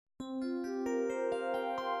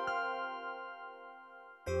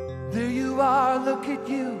you are, look at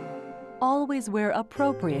you. Always wear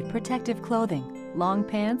appropriate protective clothing, long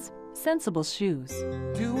pants, sensible shoes.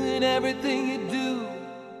 Doing everything you do.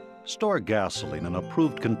 Store gasoline in an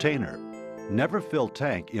approved container. Never fill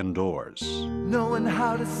tank indoors. Knowing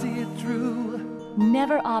how to see it through.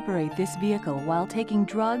 Never operate this vehicle while taking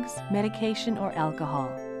drugs, medication, or alcohol.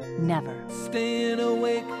 Never. Staying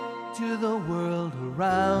awake to the world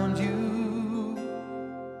around you.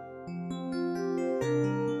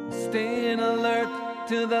 Staying alert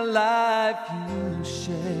to the life you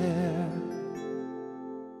share.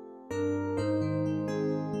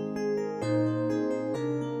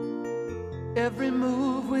 Every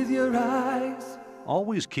move with your eyes.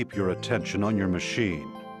 Always keep your attention on your machine.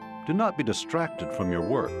 Do not be distracted from your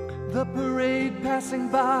work. The parade passing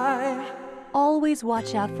by. Always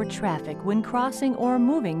watch out for traffic when crossing or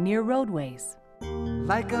moving near roadways.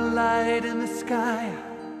 Like a light in the sky.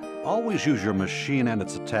 Always use your machine and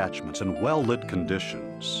its attachments in well-lit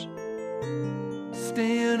conditions.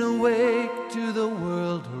 Staying awake to the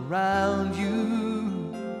world around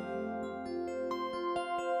you.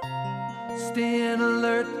 Staying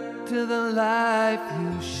alert to the life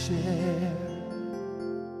you share.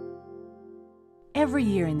 Every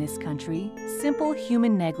year in this country, simple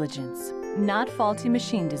human negligence, not faulty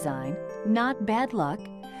machine design, not bad luck,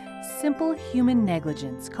 simple human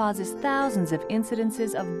negligence causes thousands of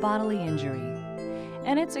incidences of bodily injury.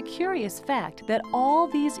 And it's a curious fact that all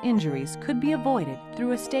these injuries could be avoided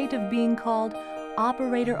through a state of being called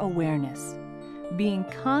operator awareness, being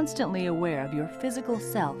constantly aware of your physical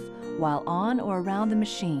self while on or around the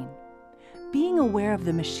machine, being aware of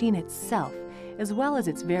the machine itself as well as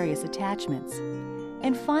its various attachments,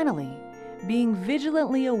 and finally, being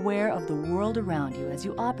vigilantly aware of the world around you as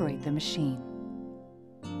you operate the machine.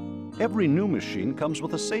 Every new machine comes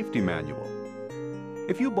with a safety manual.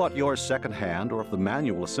 If you bought yours secondhand or if the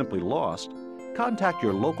manual is simply lost, contact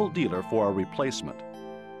your local dealer for a replacement.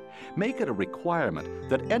 Make it a requirement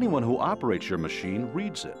that anyone who operates your machine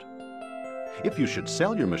reads it. If you should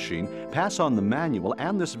sell your machine, pass on the manual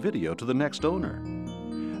and this video to the next owner.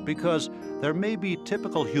 Because there may be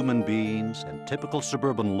typical human beings and typical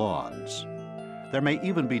suburban lawns. There may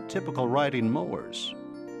even be typical riding mowers.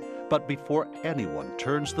 But before anyone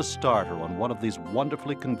turns the starter on one of these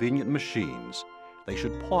wonderfully convenient machines, they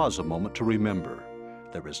should pause a moment to remember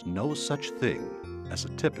there is no such thing as a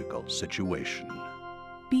typical situation.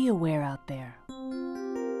 Be aware out there.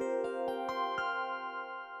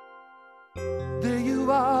 There you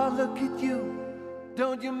are, look at you.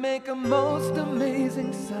 Don't you make a most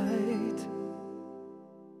amazing sight?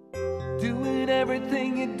 Doing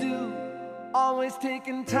everything you do, always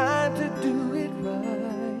taking time to do it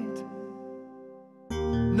right.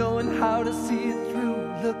 Knowing how to see it through,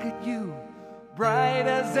 look at you, bright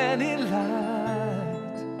as any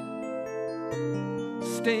light.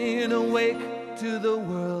 Staying awake to the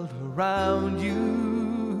world around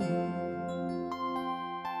you.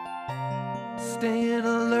 Staying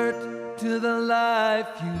alert to the life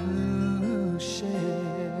you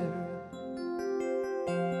share.